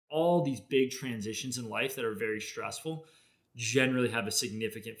all these big transitions in life that are very stressful generally have a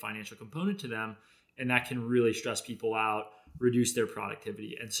significant financial component to them. And that can really stress people out, reduce their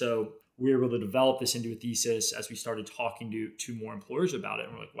productivity. And so we were able to develop this into a thesis as we started talking to more employers about it.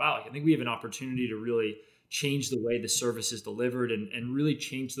 And we're like, wow, I think we have an opportunity to really change the way the service is delivered and really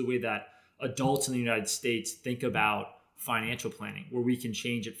change the way that adults in the United States think about financial planning, where we can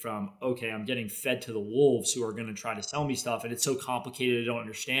change it from, okay, I'm getting fed to the wolves who are going to try to sell me stuff and it's so complicated, I don't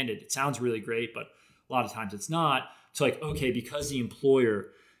understand it. It sounds really great, but a lot of times it's not. So like, okay, because the employer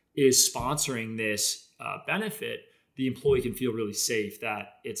is sponsoring this benefit, the employee can feel really safe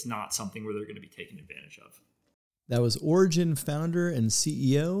that it's not something where they're going to be taken advantage of. That was Origin founder and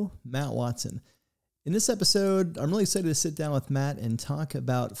CEO, Matt Watson. In this episode, I'm really excited to sit down with Matt and talk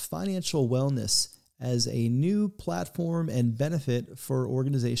about financial wellness as a new platform and benefit for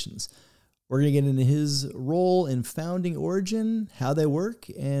organizations. We're going to get into his role in founding Origin, how they work,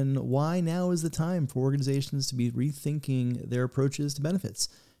 and why now is the time for organizations to be rethinking their approaches to benefits.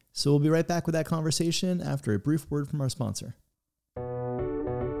 So we'll be right back with that conversation after a brief word from our sponsor.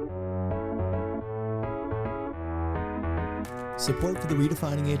 Support for the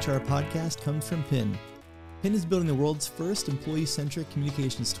Redefining HR podcast comes from PIN. PIN is building the world's first employee-centric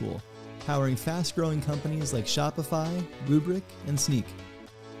communications tool, powering fast-growing companies like Shopify, Rubrik, and Sneak.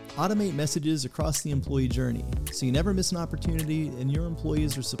 Automate messages across the employee journey so you never miss an opportunity and your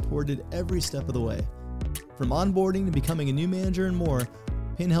employees are supported every step of the way. From onboarding to becoming a new manager and more,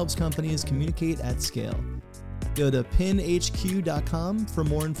 PIN helps companies communicate at scale. Go to pinhq.com for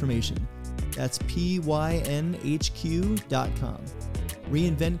more information. That's PYNHQ.com.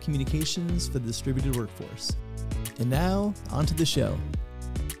 Reinvent communications for the distributed workforce. And now, onto the show.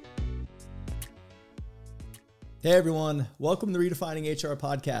 Hey everyone, welcome to the Redefining HR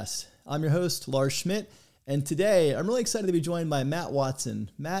podcast. I'm your host, Lars Schmidt, and today I'm really excited to be joined by Matt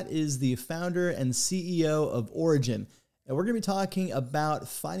Watson. Matt is the founder and CEO of Origin, and we're going to be talking about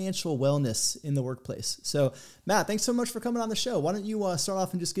financial wellness in the workplace. So, Matt, thanks so much for coming on the show. Why don't you start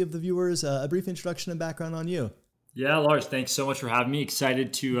off and just give the viewers a brief introduction and background on you? Yeah, Lars, thanks so much for having me.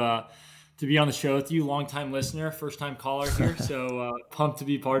 Excited to be on the show with you. Long-time listener, first-time caller here, so pumped to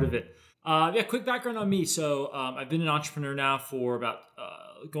be part of it. Quick background on me. So I've been an entrepreneur now for about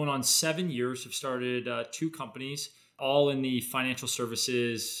going on 7 years. I've started 2 companies, all in the financial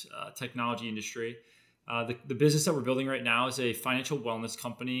services technology industry. The business that we're building right now is a financial wellness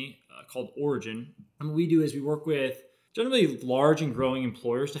company called Origin. And what we do is we work with generally large and growing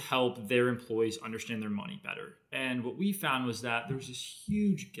employers to help their employees understand their money better. And what we found was that there's this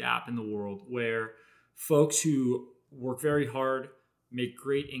huge gap in the world where folks who work very hard, make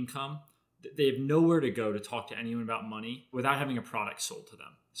great income, they have nowhere to go to talk to anyone about money without having a product sold to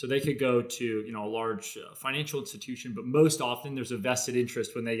them. So they could go to a large financial institution, but most often there's a vested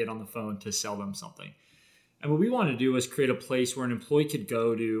interest when they get on the phone to sell them something. And what we wanted to do was create a place where an employee could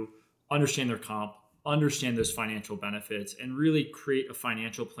go to understand their comp, understand those financial benefits, and really create a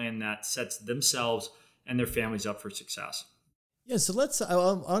financial plan that sets themselves and their families up for success. Yeah, so I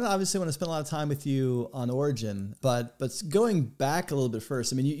obviously want to spend a lot of time with you on Origin, but going back a little bit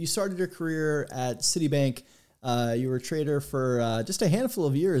first, I mean, you started your career at Citibank. You were a trader for just a handful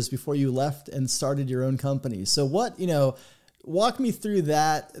of years before you left and started your own company. So walk me through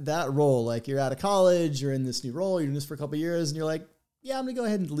that role. Like, you're out of college, you're in this new role, you're doing this for a couple of years, and you're like, yeah, I'm going to go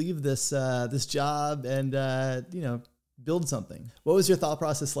ahead and leave this job and build something. What was your thought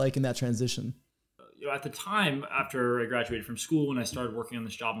process like in that transition? At the time, after I graduated from school and I started working on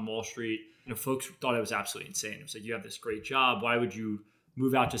this job on Wall Street, folks thought I was absolutely insane. It was like, you have this great job. Why would you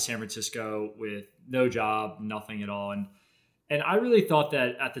move out to San Francisco with no job, nothing at all? And I really thought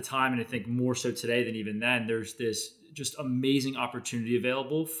that at the time, and I think more so today than even then, there's this just amazing opportunity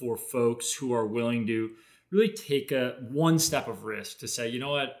available for folks who are willing to really take one step of risk to say, you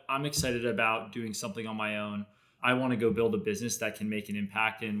know what, I'm excited about doing something on my own. I want to go build a business that can make an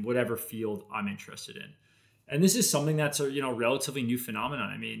impact in whatever field I'm interested in. And this is something that's a relatively new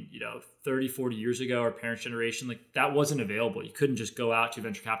phenomenon. I mean, 30, 40 years ago, our parents' generation, like, that wasn't available. You couldn't just go out to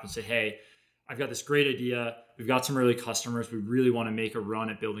venture capital and say, hey, I've got this great idea. We've got some early customers. We really want to make a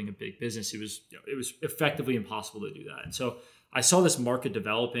run at building a big business. It was effectively impossible to do that. And so I saw this market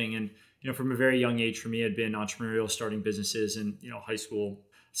developing, and from a very young age, for me, I'd been entrepreneurial, starting businesses in high school.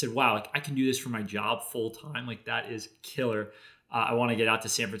 I said, wow, like, I can do this for my job full time. Like, that is killer. I want to get out to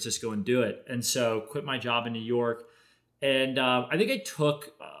San Francisco and do it. And so quit my job in New York. And I think I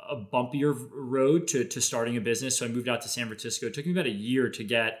took a bumpier road to starting a business. So I moved out to San Francisco. It took me about a year to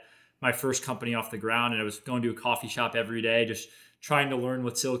get my first company off the ground. And I was going to a coffee shop every day, just trying to learn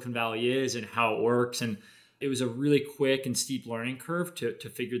what Silicon Valley is and how it works. And it was a really quick and steep learning curve to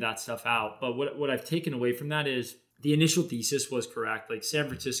figure that stuff out. But what I've taken away from that is the initial thesis was correct. Like San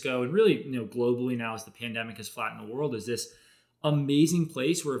Francisco and really, globally now as the pandemic has flattened the world, is this amazing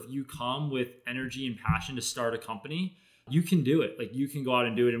place where if you come with energy and passion to start a company, you can do it. Like you can go out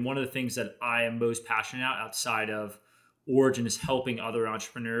and do it. And one of the things that I am most passionate about outside of Origin is helping other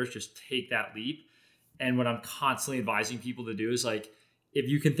entrepreneurs just take that leap. And what I'm constantly advising people to do is like, if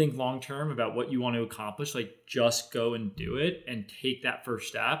you can think long term about what you want to accomplish, like just go and do it and take that first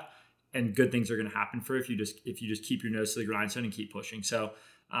step, and good things are going to happen for you if you just keep your nose to the grindstone and keep pushing. So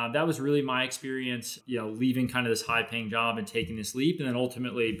that was really my experience, leaving kind of this high paying job and taking this leap, and then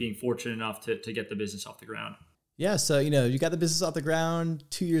ultimately being fortunate enough to get the business off the ground. Yeah. So, you got the business off the ground,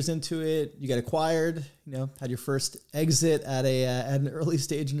 2 years into it, you got acquired, had your first exit at an early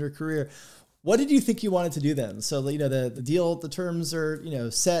stage in your career. What did you think you wanted to do then? So, the deal, the terms are,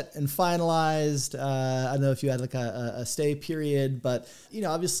 set and finalized. I don't know if you had like a stay period, but,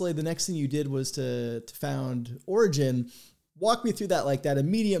 obviously the next thing you did was to found Origin. Walk me through that, like that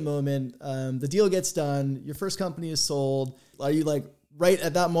immediate moment. The deal gets done. Your first company is sold. Are you like right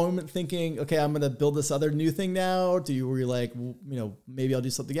at that moment thinking, okay, I'm going to build this other new thing now? Were you like, maybe I'll do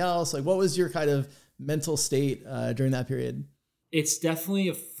something else? Like, what was your kind of mental state during that period? It's definitely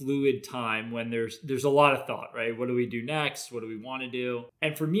a fluid time when there's a lot of thought, right? What do we do next? What do we want to do?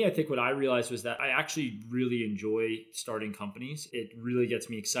 And for me, I think what I realized was that I actually really enjoy starting companies. It really gets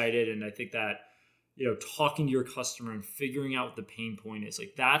me excited. And I think that, talking to your customer and figuring out what the pain point is,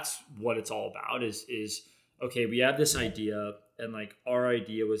 like that's what it's all about is okay, we have this idea, and like our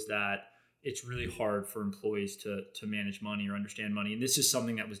idea was that it's really hard for employees to manage money or understand money. And this is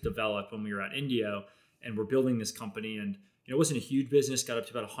something that was developed when we were at Indio and we're building this company. And it wasn't a huge business, got up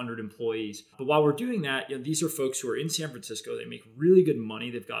to about 100 employees. But while we're doing that, these are folks who are in San Francisco. They make really good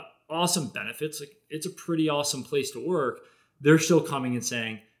money. They've got awesome benefits. Like it's a pretty awesome place to work. They're still coming and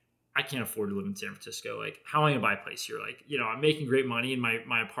saying, I can't afford to live in San Francisco. Like, how am I gonna buy a place here? Like, I'm making great money and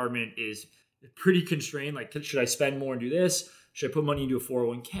my apartment is pretty constrained. Like, should I spend more and do this? Should I put money into a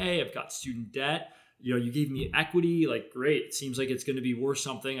 401k? I've got student debt. You gave me equity. Like, great. It seems like it's going to be worth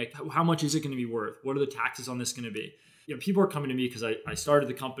something. Like, how much is it going to be worth? What are the taxes on this going to be? People are coming to me because I started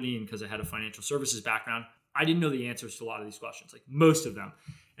the company and because I had a financial services background. I didn't know the answers to a lot of these questions, like most of them.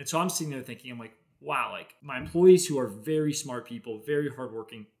 And so I'm sitting there thinking, I'm like, wow, like my employees who are very smart people, very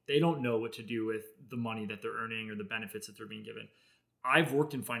hardworking, they don't know what to do with the money that they're earning or the benefits that they're being given. I've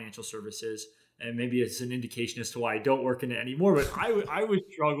worked in financial services, and maybe it's an indication as to why I don't work in it anymore, but I was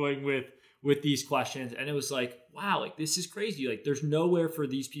struggling with these questions. And it was like, wow, like this is crazy. Like there's nowhere for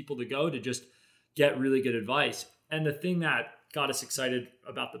these people to go to just get really good advice. And the thing that got us excited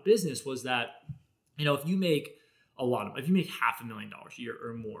about the business was that, if you make if you make $500,000 a year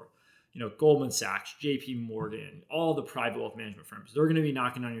or more, Goldman Sachs, JP Morgan, all the private wealth management firms, they're going to be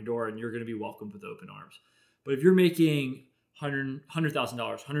knocking on your door and you're going to be welcomed with open arms. But if you're making $100,000,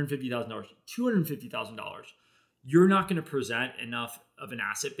 $150,000, $250,000, you're not going to present enough of an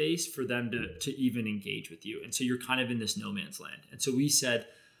asset base for them to even engage with you. And so you're kind of in this no man's land. And so we said,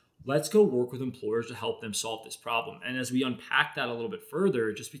 let's go work with employers to help them solve this problem. And as we unpacked that a little bit further,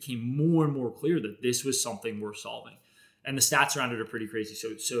 it just became more and more clear that this was something worth solving. And the stats around it are pretty crazy.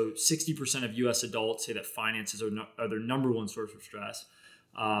 So 60% of US adults say that finances are their number one source of stress.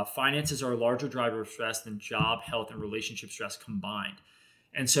 Finances are a larger driver of stress than job, health, and relationship stress combined.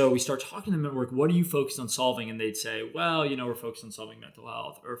 And so we start talking to them and we're like, what are you focused on solving? And they'd say, well, we're focused on solving mental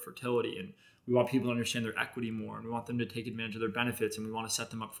health or fertility. And we want people to understand their equity more. And we want them to take advantage of their benefits. And we want to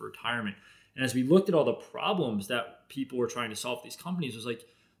set them up for retirement. And as we looked at all the problems that people were trying to solve for these companies, it was like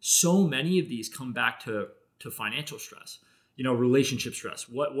so many of these come back to financial stress. Relationship stress.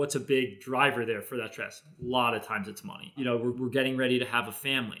 What's a big driver there for that stress? A lot of times it's money. We're getting ready to have a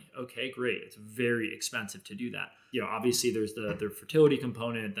family. Okay, great. It's very expensive to do that. Obviously there's the fertility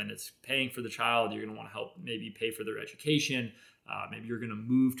component, then it's paying for the child. You're going to want to help maybe pay for their education. Maybe you're going to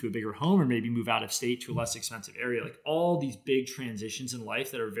move to a bigger home or maybe move out of state to a less expensive area. Like all these big transitions in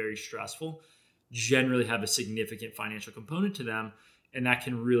life that are very stressful generally have a significant financial component to them. And that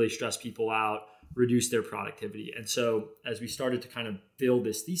can really stress people out, reduce their productivity. And so as we started to kind of build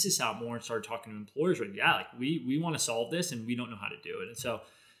this thesis out more and started talking to employers, like, yeah, like we want to solve this and we don't know how to do it. And so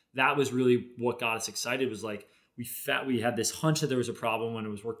that was really what got us excited, was like, we had this hunch that there was a problem when I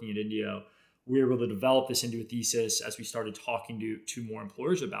was working at Indio. We were able to develop this into a thesis as we started talking to more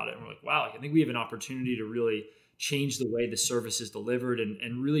employers about it. And we're like, wow, I think we have an opportunity to really change the way the service is delivered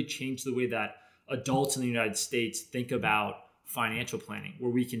and really change the way that adults in the United States think about financial planning,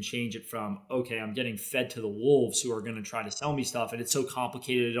 where we can change it from, okay, I'm getting fed to the wolves who are going to try to sell me stuff and it's so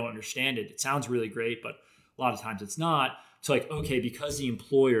complicated I don't understand it. It sounds really great, but A lot of times it's not. So like, okay, because the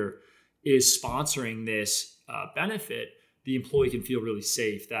employer is sponsoring this benefit, the employee can feel really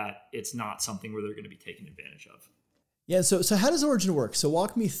safe that it's not something where they're going to be taken advantage of. Yeah. So how does Origin work? So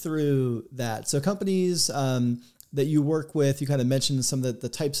walk me through that. So companies that you work with, you kind of mentioned some of the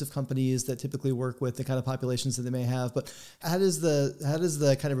types of companies that typically work with, the kind of populations that they may have, but how does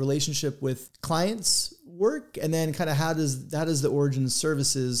the kind of relationship with clients work? And then kind of how does the Origin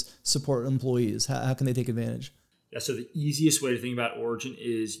services support employees? How can they take advantage? Yeah, so the easiest way to think about Origin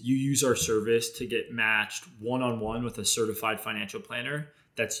is you use our service to get matched one-on-one with a certified financial planner.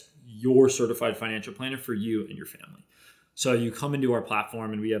 That's your certified financial planner for you and your family. So you come into our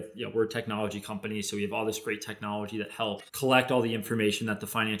platform and we have, we're a technology company. So we have all this great technology that helps collect all the information that the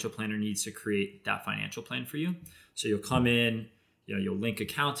financial planner needs to create that financial plan for you. So you'll come in, you'll link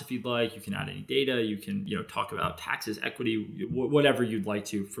accounts if you'd like, you can add any data, you can, talk about taxes, equity, whatever you'd like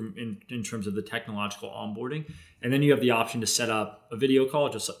to from in terms of the technological onboarding. And then you have the option to set up a video call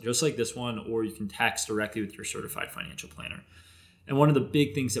just like this one, or you can text directly with your certified financial planner. And one of the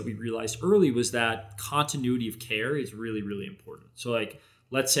big things that we realized early was that continuity of care is really, really important. So like,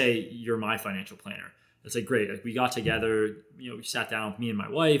 let's say you're my financial planner. It's like, great. Like we got together, we sat down with me and my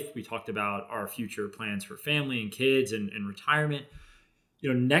wife. We talked about our future plans for family and kids and retirement.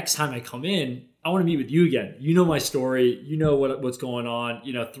 Next time I come in, I want to meet with you again. You know my story. You know what's going on.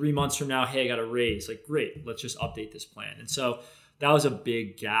 3 months from now, hey, I got a raise. Like, great. Let's just update this plan. And so that was a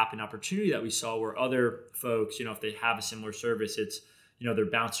big gap and opportunity that we saw where other folks, if they have a similar service, it's, they're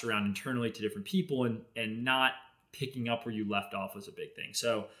bounced around internally to different people and not picking up where you left off was a big thing.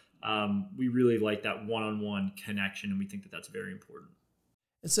 So we really like that one-on-one connection, and we think that that's very important.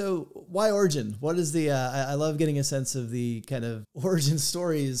 And so why Origin? What is the, I love getting a sense of the kind of origin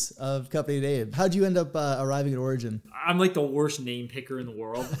stories of company name. How'd you end up arriving at Origin? I'm like the worst name picker in the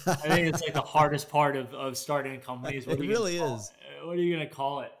world. I think it's like the hardest part of starting a company. Is it really is. What are you going to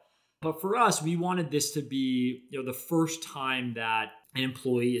call it? But for us, we wanted this to be, the first time that an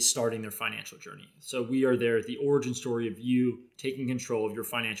employee is starting their financial journey. So we are there at the origin story of you taking control of your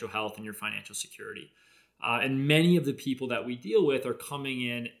financial health and your financial security. And many of the people that we deal with are coming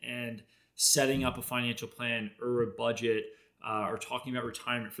in and setting up a financial plan or a budget or talking about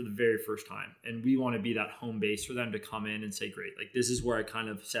retirement for the very first time. And we want to be that home base for them to come in and say, great, like this is where I kind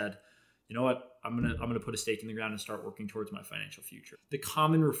of said, you know what, I'm gonna put a stake in the ground and start working towards my financial future. The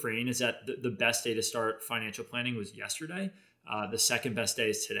common refrain is that the best day to start financial planning was yesterday. The second best day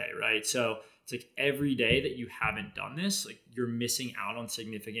is today, right? So it's like every day that you haven't done this, like you're missing out on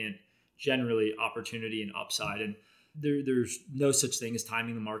significant, generally opportunity and upside. And there's no such thing as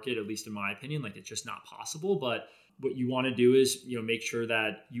timing the market, at least in my opinion. Like it's just not possible. But what you want to do is, make sure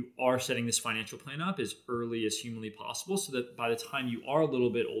that you are setting this financial plan up as early as humanly possible, so that by the time you are a little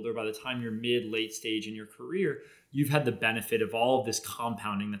bit older, by the time you're late stage in your career, you've had the benefit of all of this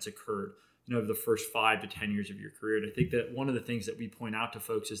compounding that's occurred, over the first 5 to 10 years of your career. And I think that one of the things that we point out to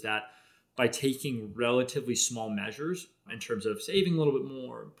folks is that by taking relatively small measures in terms of saving a little bit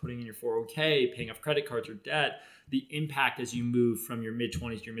more, putting in your 401k, paying off credit cards or debt, the impact as you move from your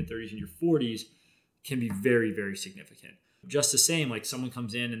mid-20s to your mid-30s and your 40s can be very, very significant. Just the same, like someone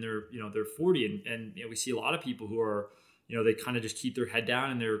comes in and they're 40 and we see a lot of people who are, they kind of just keep their head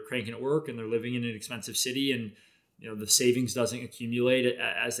down and they're cranking at work and they're living in an expensive city and, the savings doesn't accumulate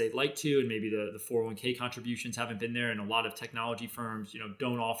as they'd like to. And maybe the 401k contributions haven't been there. And a lot of technology firms,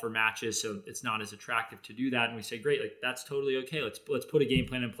 don't offer matches. So it's not as attractive to do that. And we say, great, like that's totally okay. Let's put a game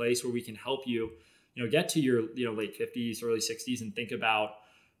plan in place where we can help you, get to your, late 50s, early 60s and think about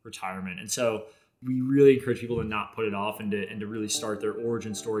retirement. And so we really encourage people to not put it off and to really start their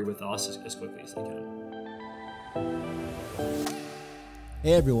origin story with us as quickly as they can.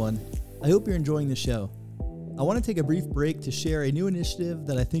 Hey everyone, I hope you're enjoying the show. I want to take a brief break to share a new initiative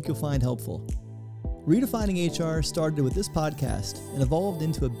that I think you'll find helpful. Redefining HR started with this podcast and evolved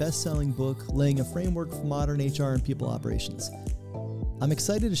into a best-selling book laying a framework for modern HR and people operations. I'm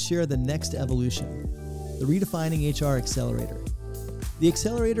excited to share the next evolution, the Redefining HR Accelerator. The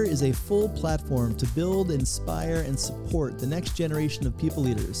Accelerator is a full platform to build, inspire, and support the next generation of people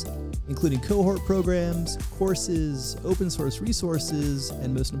leaders, including cohort programs, courses, open source resources,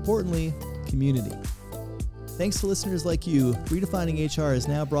 and most importantly, community. Thanks to listeners like you, Redefining HR is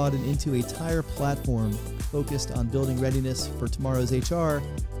now broadened into an entire platform focused on building readiness for tomorrow's HR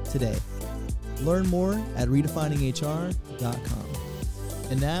today. Learn more at redefininghr.com.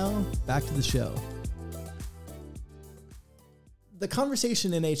 And now, back to the show. The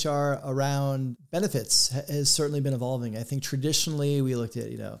conversation in HR around benefits has certainly been evolving. I think traditionally we looked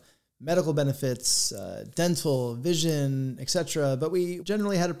at, medical benefits, dental, vision, etc., but we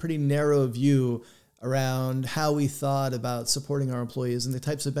generally had a pretty narrow view around how we thought about supporting our employees and the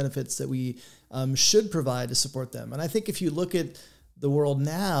types of benefits that we should provide to support them. And I think if you look at the world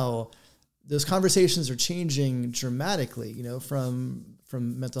now, those conversations are changing dramatically, from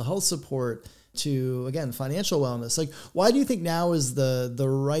mental health support to, again, financial wellness. Like, why do you think now is the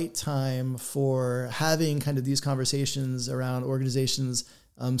right time for having kind of these conversations around organizations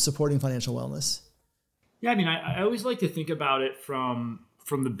supporting financial wellness? Yeah, I mean, I always like to think about it from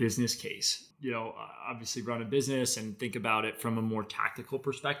the business case. Obviously run a business and think about it from a more tactical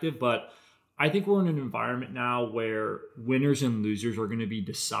perspective. But I think we're in an environment now where winners and losers are going to be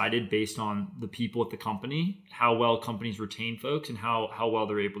decided based on the people at the company, how well companies retain folks, and how well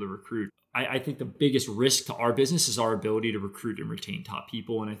they're able to recruit. I think the biggest risk to our business is our ability to recruit and retain top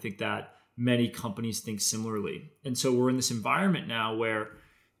people. And I think that many companies think similarly. And so we're in this environment now where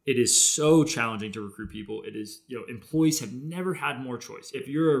it is so challenging to recruit people. It is, employees have never had more choice. If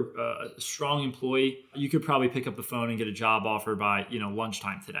you're a strong employee, you could probably pick up the phone and get a job offer by,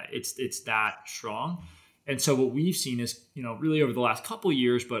 lunchtime today. It's that strong. And so what we've seen is, really over the last couple of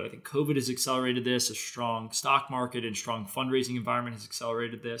years, but I think COVID has accelerated this, a strong stock market and strong fundraising environment has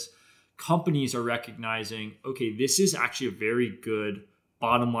accelerated this. Companies are recognizing, okay, this is actually a very good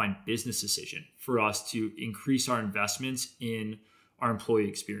bottom line business decision for us to increase our investments in our employee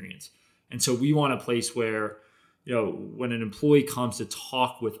experience. And so we want a place where, when an employee comes to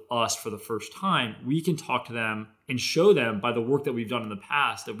talk with us for the first time, we can talk to them and show them by the work that we've done in the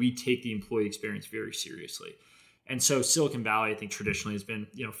past that we take the employee experience very seriously. And so Silicon Valley, I think traditionally has been,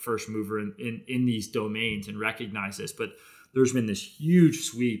 first mover in these domains and recognize this, but there's been this huge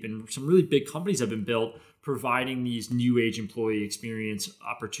sweep and some really big companies have been built providing these new age employee experience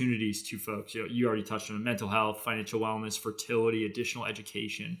opportunities to folks. You already touched on mental health, financial wellness, fertility, additional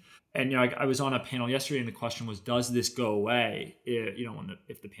education. And I was on a panel yesterday, and the question was, does this go away?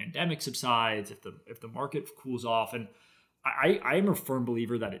 If the pandemic subsides, if the market cools off? And I am a firm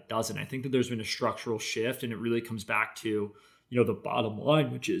believer that it doesn't. I think that there's been a structural shift, and it really comes back to the bottom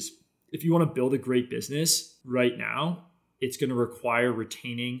line, which is if you want to build a great business right now, it's going to require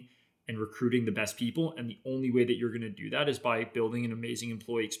retaining and recruiting the best people. And the only way that you're going to do that is by building an amazing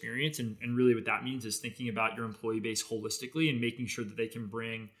employee experience. And really what that means is thinking about your employee base holistically and making sure that they can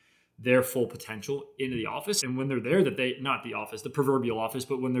bring their full potential into the office. And when they're there, not the office, the proverbial office,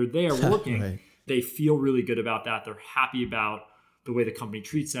 but when they're there working, right, they feel really good about that. They're happy about the way the company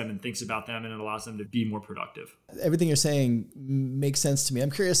treats them and thinks about them, and it allows them to be more productive. Everything you're saying makes sense to me. I'm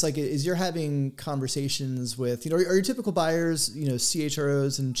curious, is you're having conversations with, are your typical buyers,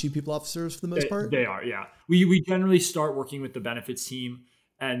 CHROs and chief people officers for the most part? They are, yeah. We generally start working with the benefits team.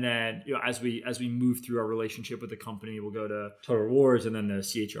 And then, as we move through our relationship with the company, we'll go to total rewards and then the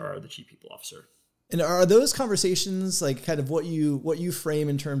CHR, the chief people officer. And are those conversations kind of what you frame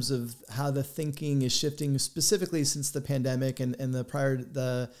in terms of how the thinking is shifting specifically since the pandemic and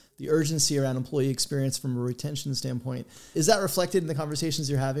the urgency around employee experience from a retention standpoint? Is that reflected in the conversations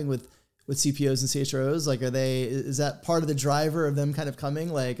you're having with CPOs and CHROs? Is that part of the driver of them kind of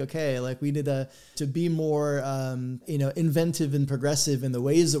coming we need to be more inventive and progressive in the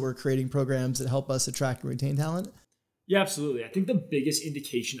ways that we're creating programs that help us attract and retain talent? Yeah, absolutely. I think the biggest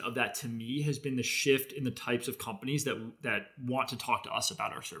indication of that to me has been the shift in the types of companies that want to talk to us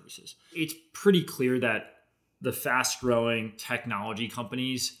about our services. It's pretty clear that the fast-growing technology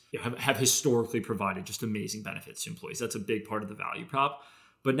companies have historically provided just amazing benefits to employees. That's a big part of the value prop.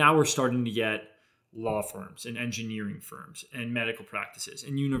 But now we're starting to get law firms and engineering firms and medical practices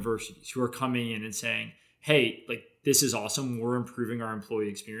and universities who are coming in and saying, hey, this is awesome. We're improving our employee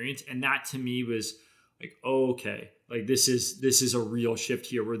experience. And that to me was okay, this is a real shift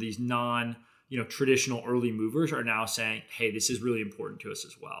here where these traditional early movers are now saying, hey, this is really important to us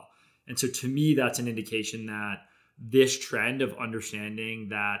as well. And so to me, that's an indication that this trend of understanding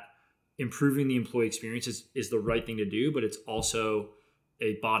that improving the employee experience is the right thing to do, but it's also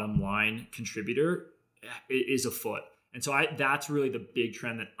a bottom line contributor is afoot. And so that's really the big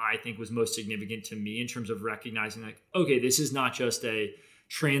trend that I think was most significant to me in terms of recognizing okay, this is not just a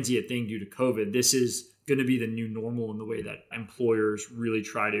transient thing due to COVID. This is going to be the new normal in the way that employers really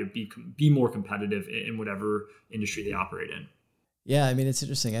try to be more competitive in whatever industry they operate in. Yeah, I mean, it's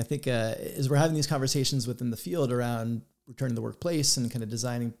interesting. I think as we're having these conversations within the field around returning to the workplace and kind of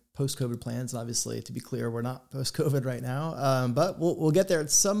designing post-COVID plans, and obviously, to be clear, we're not post-COVID right now, but we'll get there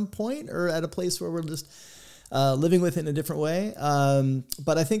at some point or at a place where we're just living with it in a different way.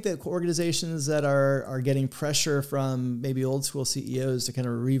 But I think that organizations that are getting pressure from maybe old school CEOs to kind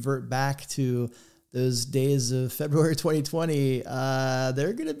of revert back to those days of February 2020,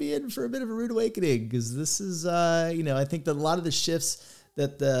 they're going to be in for a bit of a rude awakening because this is, I think that a lot of the shifts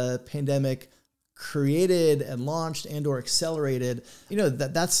that the pandemic created and launched and or accelerated,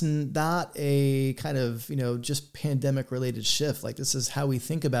 that's not a kind of, just pandemic related shift. Like this is how we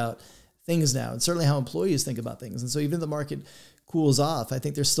think about things now, and certainly how employees think about things. And so even if the market cools off, I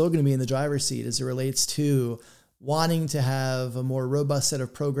think they're still going to be in the driver's seat as it relates to wanting to have a more robust set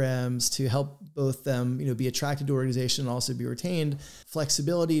of programs to help both them, be attracted to organization and also be retained,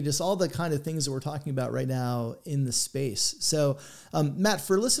 flexibility, just all the kind of things that we're talking about right now in the space. So, Matt,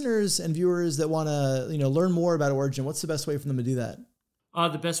 for listeners and viewers that want to, learn more about Origin, what's the best way for them to do that?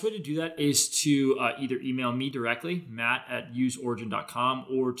 The best way to do that is to either email me directly, matt@useorigin.com,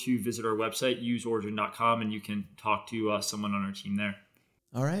 or to visit our website, useorigin.com, and you can talk to someone on our team there.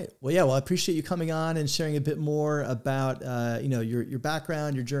 All right. Well, yeah. Well, I appreciate you coming on and sharing a bit more about, your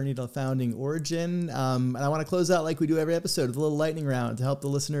background, your journey to founding Origin. And I want to close out like we do every episode with a little lightning round to help the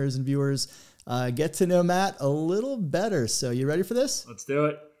listeners and viewers get to know Matt a little better. So you ready for this? Let's do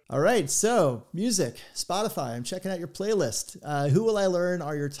it. All right. So music, Spotify. I'm checking out your playlist. Who will I learn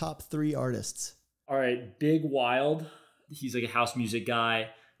are your top 3 artists? All right. Big Wild. He's like a house music guy.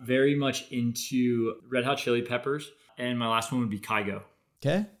 Very much into Red Hot Chili Peppers. And my last one would be Kygo.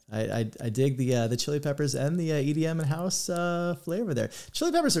 Okay, I dig the Chili Peppers and the EDM and house flavor there.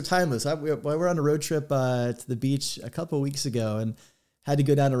 Chili Peppers are timeless. We were on a road trip to the beach a couple of weeks ago and had to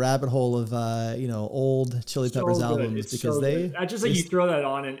go down a rabbit hole of old Chili Peppers albums because they I just like you throw that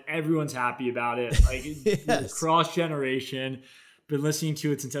on and everyone's happy about it. Like yes. Cross generation. Been listening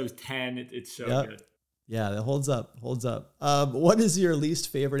to it since I was 10. It's so good. Yeah, it holds up. What is your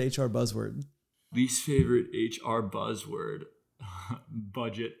least favorite HR buzzword? Least favorite HR buzzword.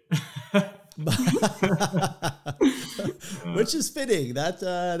 Budget. Which is fitting.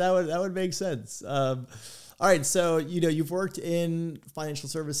 That would make sense. All right, so you've worked in financial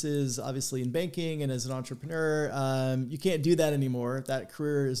services, obviously in banking, and as an entrepreneur. You can't do that anymore. That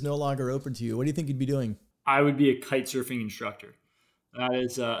career is no longer open to you. What do you think you'd be doing? I would be a kite surfing instructor.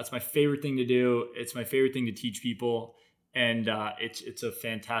 That's my favorite thing to do. It's my favorite thing to teach people. And it's a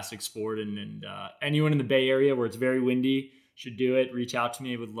fantastic sport. And anyone in the Bay Area where it's very windy should do it. Reach out to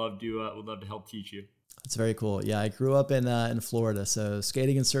me. Would love to help teach you. That's very cool. Yeah, I grew up in Florida, so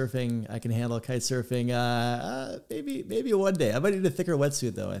skating and surfing, I can handle. Kite surfing, maybe one day. I might need a thicker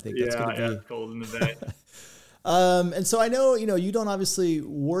wetsuit though. I think that's going to be cold in the Bay. And so I know, you don't obviously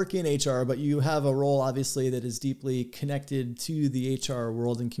work in HR, but you have a role obviously that is deeply connected to the HR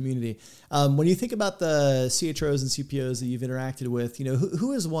world and community. When you think about the CHROs and CPOs that you've interacted with,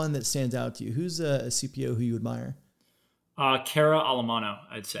 who is one that stands out to you? Who's a CPO who you admire? Cara Alamano,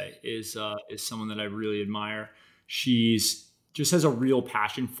 I'd say, is someone that I really admire. She's just has a real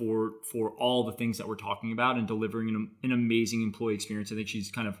passion for all the things that we're talking about and delivering an amazing employee experience. I think she's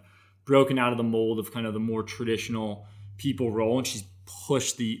kind of broken out of the mold of kind of the more traditional people role, and she's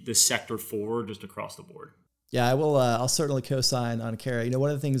pushed the sector forward just across the board. Yeah, I will. I'll certainly co-sign on Cara. One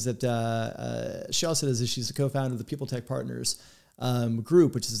of the things that she also does is she's a co-founder of the People Tech Partners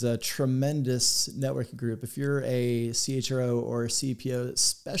group, which is a tremendous networking group. If you're a CHRO or a CPO,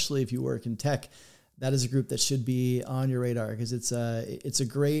 especially if you work in tech, that is a group that should be on your radar because it's a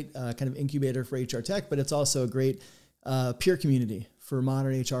great kind of incubator for HR tech, but it's also a great peer community for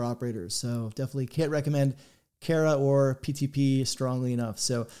modern HR operators. So definitely can't recommend Cara or PTP strongly enough.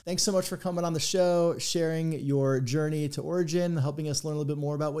 So thanks so much for coming on the show, sharing your journey to Origin, helping us learn a little bit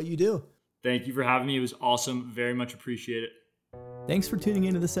more about what you do. Thank you for having me. It was awesome. Very much appreciate it. Thanks for tuning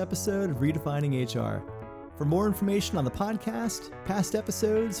into this episode of Redefining HR. For more information on the podcast, past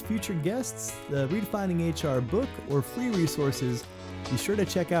episodes, future guests, the Redefining HR book, or free resources, be sure to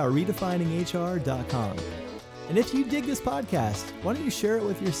check out redefininghr.com. And if you dig this podcast, why don't you share it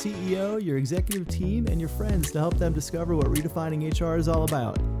with your CEO, your executive team, and your friends to help them discover what Redefining HR is all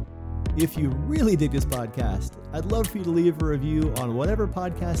about. If you really dig this podcast, I'd love for you to leave a review on whatever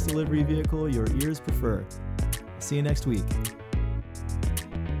podcast delivery vehicle your ears prefer. See you next week.